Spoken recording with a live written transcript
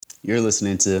You're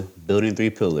listening to Building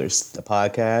Three Pillars, the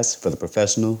podcast for the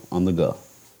professional on the go.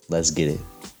 Let's get it.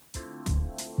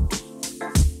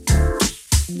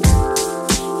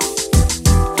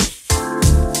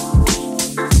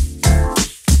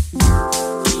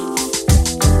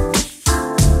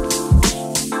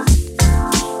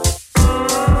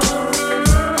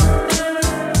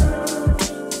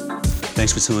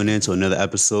 Thanks for tuning in to another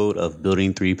episode of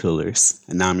Building Three Pillars.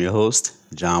 And I'm your host,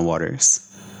 John Waters.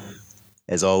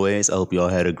 As always, I hope you all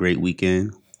had a great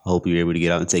weekend. I hope you're able to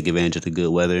get out and take advantage of the good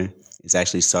weather. It's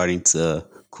actually starting to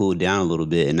cool down a little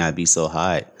bit and not be so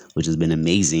hot, which has been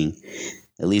amazing.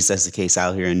 At least that's the case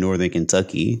out here in Northern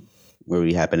Kentucky, where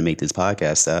we happen to make this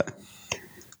podcast at.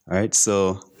 All right,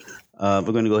 so we're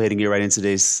going to go ahead and get right into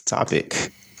today's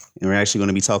topic. And we're actually going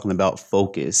to be talking about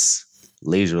focus,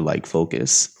 laser-like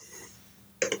focus.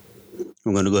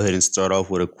 I'm going to go ahead and start off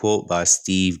with a quote by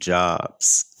Steve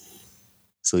Jobs.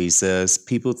 So he says,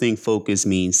 people think focus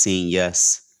means saying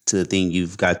yes to the thing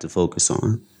you've got to focus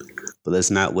on, but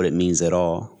that's not what it means at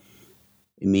all.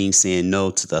 It means saying no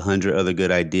to the 100 other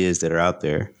good ideas that are out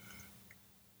there.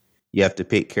 You have to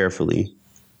pick carefully.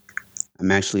 I'm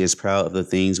actually as proud of the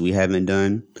things we haven't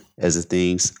done as the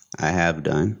things I have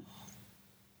done.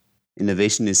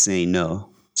 Innovation is saying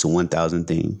no to 1,000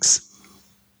 things.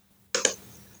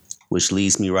 Which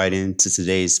leads me right into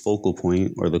today's focal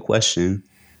point, or the question: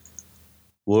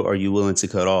 what are you willing to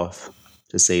cut off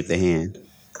to save the hand?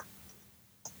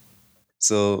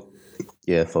 So,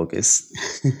 yeah, focus.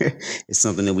 It's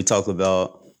something that we talk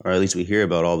about, or at least we hear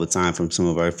about all the time from some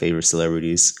of our favorite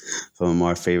celebrities, from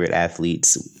our favorite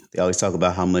athletes. They always talk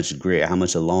about how much grit, how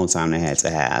much alone time they had to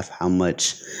have, how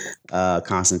much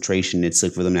concentration it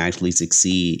took for them to actually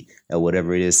succeed at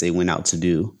whatever it is they went out to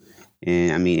do.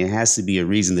 And I mean, it has to be a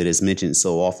reason that it's mentioned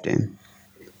so often.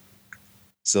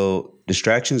 So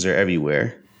distractions are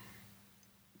everywhere.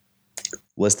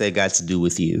 What's that got to do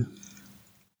with you?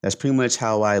 That's pretty much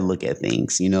how I look at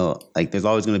things. You know, like there's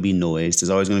always going to be noise.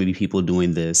 There's always going to be people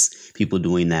doing this, people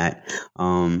doing that.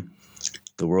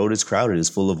 The world is crowded. It's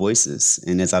full of voices.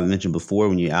 And as I've mentioned before,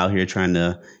 when you're out here trying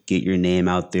to get your name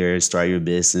out there, start your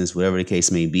business, whatever the case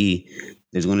may be,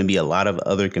 there's going to be a lot of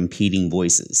other competing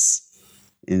voices.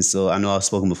 And so I know I've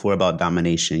spoken before about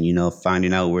domination, you know,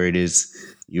 finding out where it is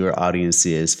your audience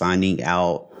is, finding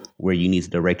out where you need to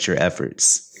direct your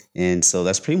efforts. And so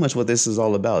that's pretty much what this is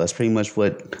all about. That's pretty much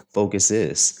what focus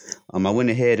is. I went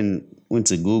ahead and went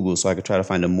to Google so I could try to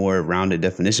find a more rounded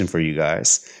definition for you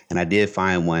guys. And I did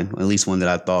find one, at least one that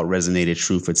I thought resonated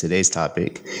true for today's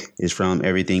topic, is from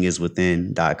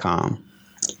everythingiswithin.com.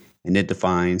 And it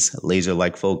defines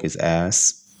laser-like focus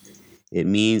as: it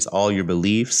means all your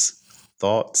beliefs,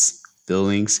 thoughts,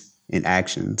 feelings, and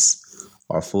actions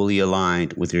are fully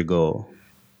aligned with your goal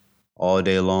all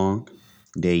day long,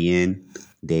 day in,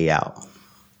 day out.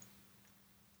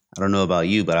 I don't know about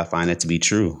you, but I find that to be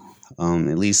true.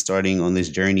 At least starting on this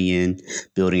journey in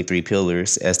building three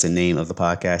pillars, as the name of the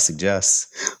podcast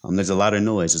suggests, there's a lot of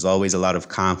noise. There's always a lot of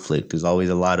conflict. There's always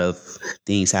a lot of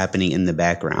things happening in the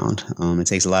background. It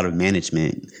takes a lot of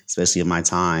management, especially of my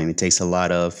time. It takes a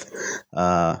lot of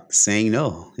saying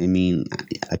no. I mean,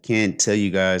 I can't tell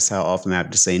you guys how often I have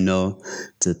to say no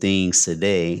to things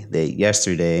today that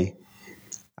yesterday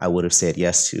I would have said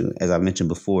yes to. As I mentioned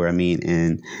before, I mean,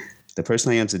 and the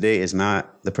person I am today is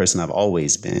not the person I've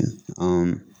always been.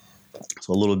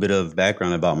 So a little bit of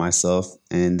background about myself,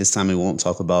 and this time we won't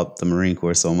talk about the Marine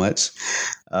Corps so much.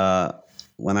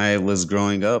 When I was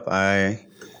growing up, I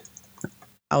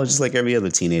was just like every other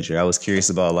teenager. I was curious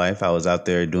about life. I was out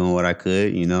there doing what I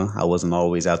could, you know. I wasn't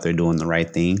always out there doing the right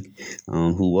thing.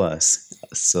 Who was?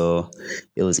 So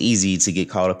it was easy to get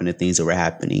caught up in the things that were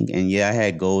happening. And yeah, I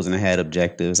had goals and I had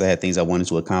objectives. I had things I wanted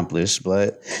to accomplish,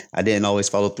 but I didn't always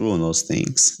follow through on those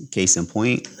things. Case in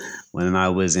point, when I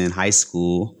was in high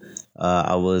school,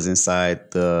 I was inside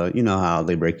you know how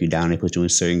they break you down. They put you in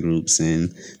certain groups,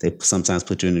 and they sometimes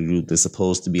put you in a group that's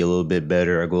supposed to be a little bit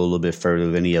better or go a little bit further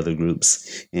than the other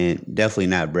groups. And definitely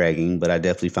not bragging, but I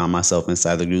definitely found myself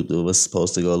inside the group that was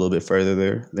supposed to go a little bit further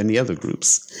there than the other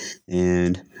groups.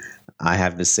 And I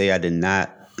have to say I did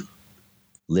not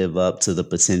live up to the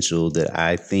potential that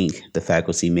I think the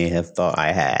faculty may have thought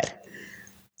I had.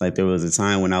 Like there was a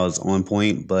time when I was on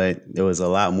point, but there was a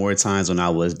lot more times when I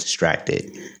was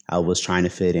distracted. I was trying to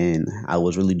fit in. I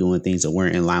was really doing things that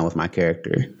weren't in line with my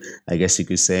character. I guess you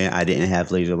could say I didn't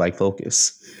have laser-like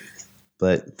focus.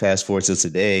 But fast forward to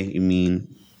today, I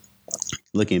mean,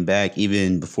 looking back,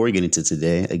 even before getting to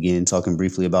today, again, talking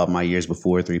briefly about my years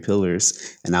before Three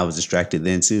Pillars, and I was distracted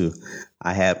then too.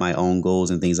 I had my own goals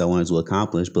and things I wanted to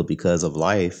accomplish, but because of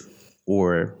life,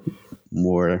 or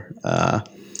more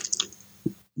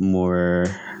more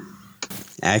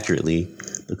accurately,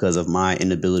 because of my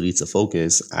inability to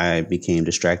focus, I became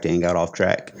distracted and got off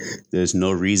track. There's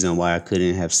no reason why I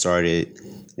couldn't have started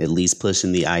at least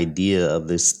pushing the idea of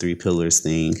this three pillars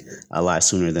thing a lot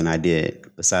sooner than I did,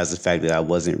 besides the fact that I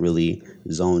wasn't really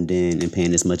zoned in and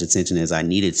paying as much attention as I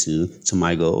needed to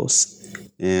my goals.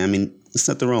 And I mean, there's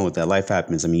nothing wrong with that. Life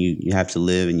happens. I mean, you have to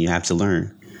live and you have to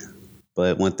learn.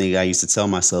 But one thing I used to tell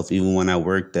myself, even when I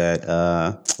worked at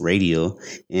radio,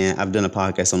 and I've done a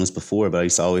podcast on this before, but I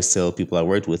used to always tell people I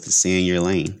worked with to stay in your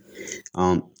lane.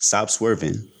 Stop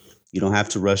swerving. You don't have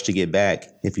to rush to get back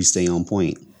if you stay on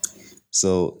point.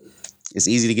 So it's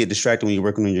easy to get distracted when you're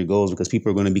working on your goals because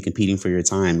people are going to be competing for your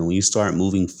time. And when you start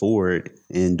moving forward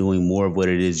and doing more of what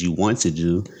it is you want to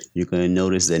do, you're going to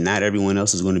notice that not everyone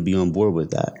else is going to be on board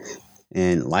with that.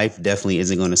 And life definitely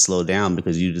isn't going to slow down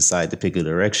because you decide to pick a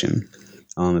direction.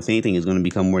 If anything, it's going to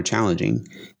become more challenging,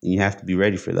 and you have to be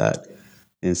ready for that.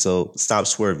 And so stop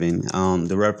swerving.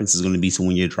 The reference is going to be to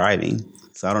when you're driving.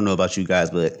 So I don't know about you guys,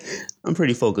 but I'm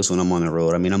pretty focused when I'm on the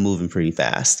road. I mean, I'm moving pretty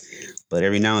fast. But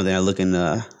every now and then I look in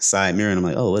the side mirror and I'm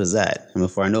like, oh, what is that? And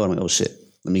before I know it, I'm like, oh, shit,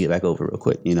 let me get back over real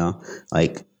quick, you know?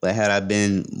 Like, but had I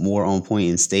been more on point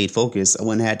and stayed focused, I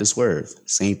wouldn't have had to swerve.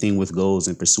 Same thing with goals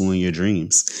and pursuing your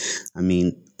dreams. I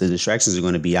mean, the distractions are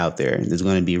going to be out there. There's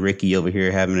going to be Ricky over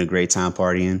here having a great time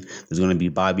partying. There's going to be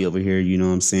Bobby over here, you know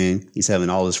what I'm saying? He's having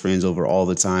all his friends over all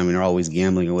the time and they're always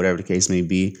gambling or whatever the case may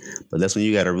be. But that's when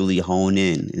you got to really hone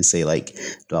in and say, like,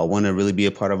 do I want to really be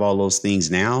a part of all those things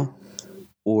now?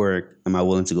 Or am I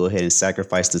willing to go ahead and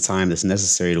sacrifice the time that's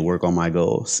necessary to work on my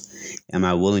goals? Am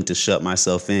I willing to shut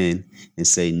myself in and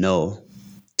say no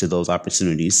to those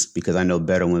opportunities because I know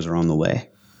better ones are on the way?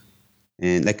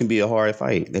 And that can be a hard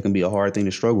fight. That can be a hard thing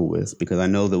to struggle with because I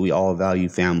know that we all value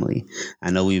family. I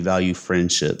know we value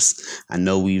friendships. I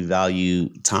know we value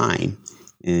time.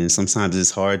 And sometimes it's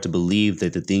hard to believe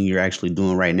that the thing you're actually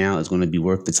doing right now is going to be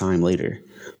worth the time later.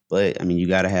 But I mean, you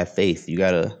got to have faith. You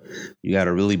got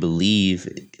to really believe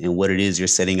in what it is you're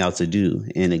setting out to do.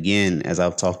 And again, as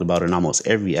I've talked about in almost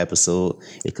every episode,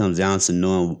 it comes down to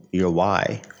knowing your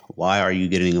why. Why are you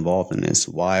getting involved in this?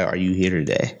 Why are you here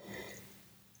today?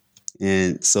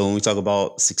 And so when we talk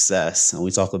about success and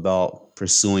we talk about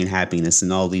pursuing happiness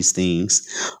and all these things,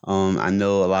 I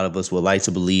know a lot of us would like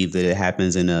to believe that it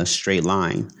happens in a straight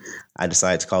line. I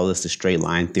decided to call this the straight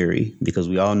line theory because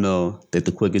we all know that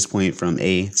the quickest point from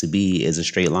A to B is a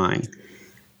straight line.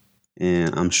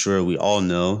 And I'm sure we all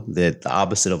know that the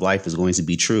opposite of life is going to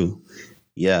be true.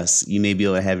 Yes, you may be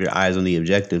able to have your eyes on the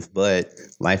objective, but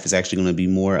life is actually going to be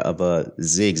more of a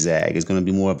zigzag. It's going to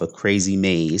be more of a crazy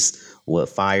maze with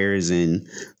fires and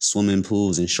swimming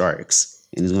pools and sharks.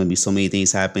 And there's going to be so many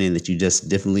things happening that you just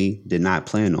definitely did not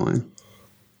plan on.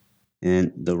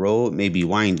 And the road may be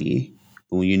windy,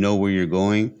 but when you know where you're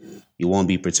going, you won't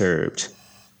be perturbed.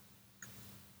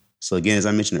 So again, as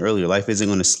I mentioned earlier, life isn't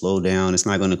going to slow down. It's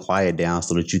not going to quiet down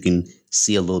so that you can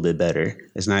see a little bit better.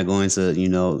 It's not going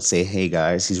to, say, hey,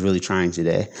 guys, he's really trying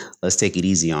today. Let's take it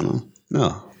easy on him.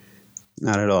 No,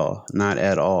 not at all. Not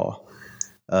at all.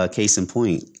 Case in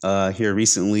point, here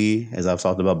recently, as I've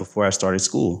talked about before, I started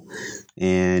school.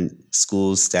 And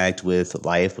school's stacked with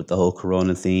life, with the whole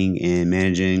corona thing, and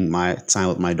managing my time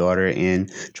with my daughter and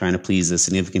trying to please the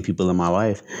significant people in my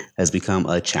life has become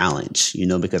a challenge,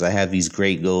 because I have these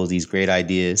great goals, these great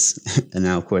ideas. And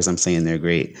now, of course, I'm saying they're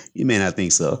great. You may not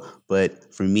think so.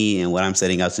 But for me and what I'm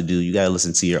setting out to do, you got to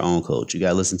listen to your own coach. You got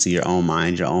to listen to your own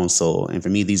mind, your own soul. And for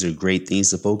me, these are great things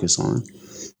to focus on.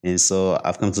 And so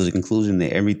I've come to the conclusion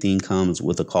that everything comes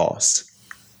with a cost.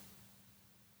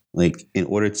 Like, in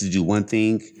order to do one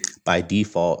thing, by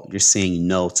default, you're saying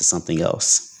no to something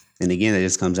else. And again, it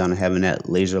just comes down to having that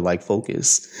laser-like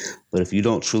focus. But if you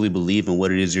don't truly believe in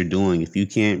what it is you're doing, if you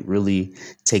can't really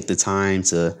take the time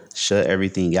to shut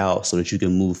everything out so that you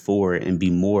can move forward and be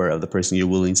more of the person you're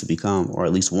willing to become, or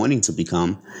at least wanting to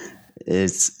become,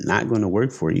 it's not going to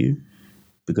work for you.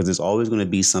 Because there's always going to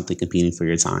be something competing for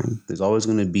your time. There's always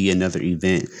going to be another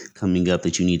event coming up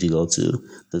that you need to go to.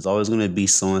 There's always going to be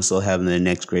so-and-so having the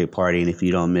next great party, and if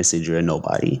you don't miss it, you're a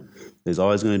nobody. There's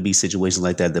always going to be situations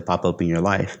like that pop up in your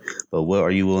life. But what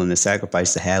are you willing to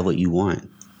sacrifice to have what you want?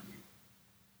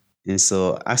 And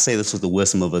so I say this with the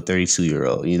wisdom of a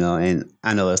 32-year-old, and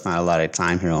I know it's not a lot of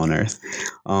time here on earth.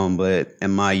 But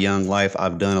in my young life,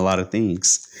 I've done a lot of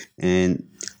things, and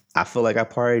I feel like I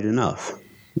partied enough.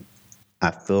 I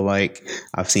feel like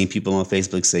I've seen people on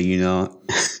Facebook say,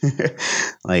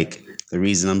 like, the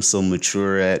reason I'm so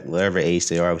mature at whatever age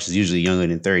they are, which is usually younger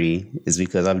than 30, is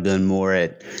because I've done more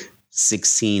at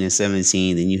 16 and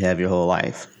 17 than you have your whole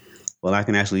life. Well, I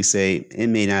can actually say it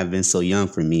may not have been so young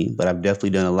for me, but I've definitely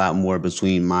done a lot more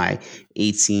between my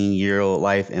 18-year-old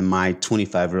life and my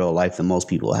 25-year-old life than most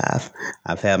people have.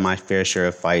 I've had my fair share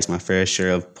of fights, my fair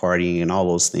share of partying and all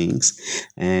those things.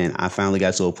 And I finally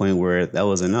got to a point where that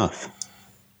was enough.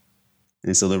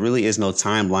 And so there really is no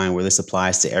timeline where this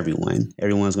applies to everyone.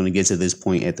 Everyone's going to get to this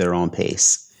point at their own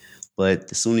pace. But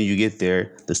the sooner you get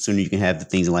there, the sooner you can have the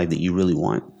things in life that you really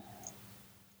want.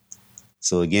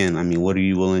 So again, I mean, what are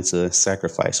you willing to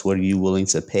sacrifice? What are you willing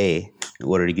to pay in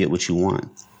order to get what you want?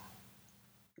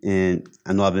 And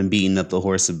I know I've been beating up the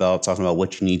horse about talking about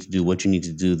what you need to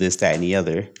do, this, that, and the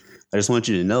other. I just want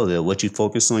you to know that what you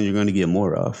focus on, you're going to get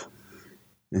more of.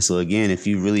 And so again, if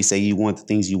you really say you want the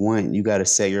things you want, you got to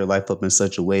set your life up in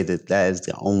such a way that that is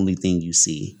the only thing you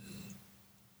see.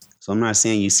 So I'm not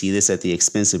saying you see this at the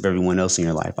expense of everyone else in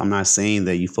your life. I'm not saying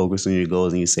that you focus on your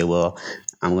goals and you say, well,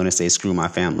 I'm going to say screw my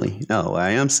family. No, what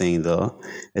I am saying, though,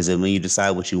 is that when you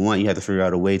decide what you want, you have to figure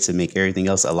out a way to make everything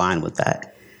else align with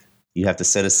that. You have to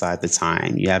set aside the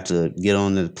time. You have to get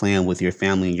on the plan with your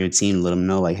family and your team and let them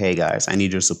know, like, hey, guys, I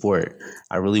need your support.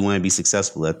 I really want to be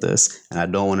successful at this. And I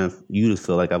don't want you to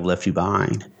feel like I've left you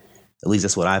behind. At least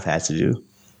that's what I've had to do.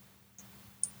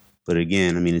 But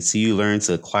again, I mean, until you learn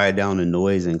to quiet down the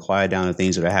noise and quiet down the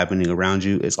things that are happening around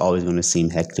you, it's always going to seem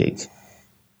hectic.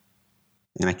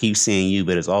 And I keep saying you,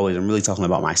 but as always, I'm really talking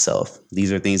about myself.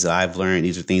 These are things that I've learned.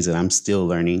 These are things that I'm still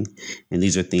learning. And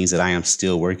these are things that I am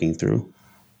still working through.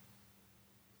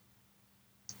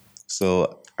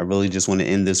 So I really just want to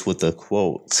end this with a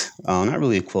quote. Not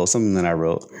really a quote, something that I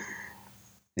wrote.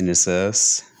 And it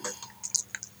says,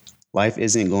 life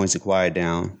isn't going to quiet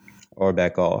down or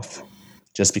back off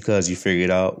just because you figured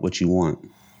out what you want.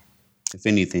 If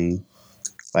anything,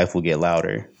 life will get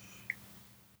louder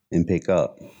and pick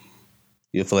up.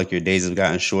 You'll feel like your days have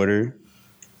gotten shorter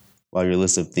while your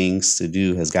list of things to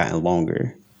do has gotten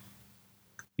longer.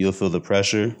 You'll feel the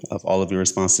pressure of all of your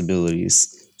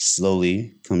responsibilities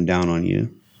slowly come down on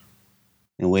you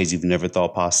in ways you've never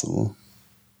thought possible.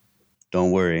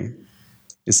 Don't worry.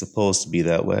 It's supposed to be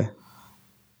that way.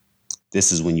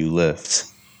 This is when you lift.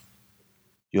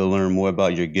 You'll learn more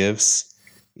about your gifts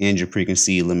and your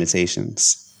preconceived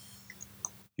limitations.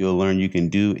 You'll learn you can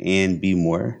do and be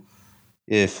more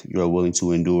if you're willing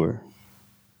to endure.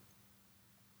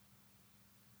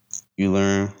 You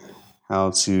learn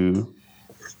how to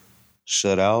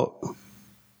shut out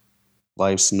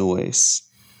life's noise.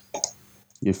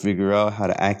 You figure out how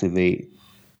to activate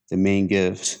the main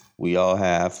gift we all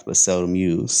have but seldom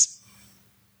use.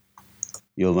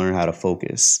 You'll learn how to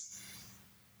focus.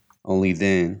 Only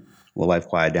then will life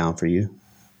quiet down for you.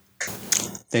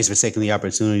 Thanks for taking the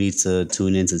opportunity to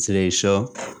tune into today's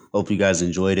show. Hope you guys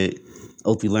enjoyed it.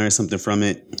 Hope you learned something from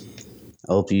it.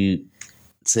 I hope you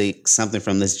take something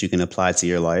from this that you can apply to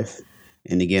your life.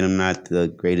 And again, I'm not the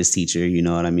greatest teacher, you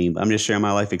know what I mean? But I'm just sharing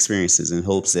my life experiences in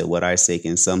hopes that what I say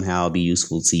can somehow be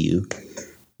useful to you.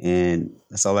 And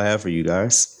that's all I have for you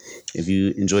guys. If you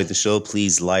enjoyed the show,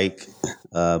 please like,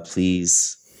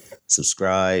 please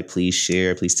subscribe, please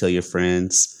share, please tell your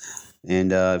friends.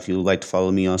 And if you would like to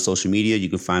follow me on social media, you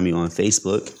can find me on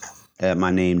Facebook at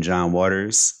my name, John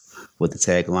Waters, with the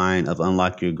tagline of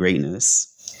Unlock Your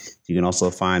Greatness. You can also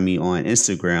find me on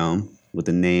Instagram with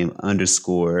the name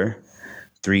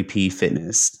 _3P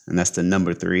Fitness, and that's the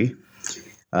number 3.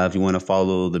 If you want to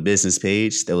follow the business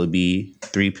page, that would be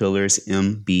 3 Pillars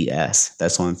MBS.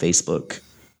 That's on Facebook.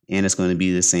 And it's going to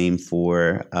be the same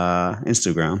for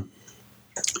Instagram.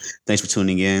 Thanks for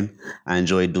tuning in. I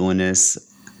enjoyed doing this.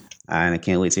 And I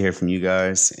can't wait to hear from you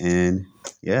guys. And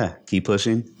yeah, keep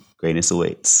pushing. Greatness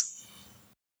awaits.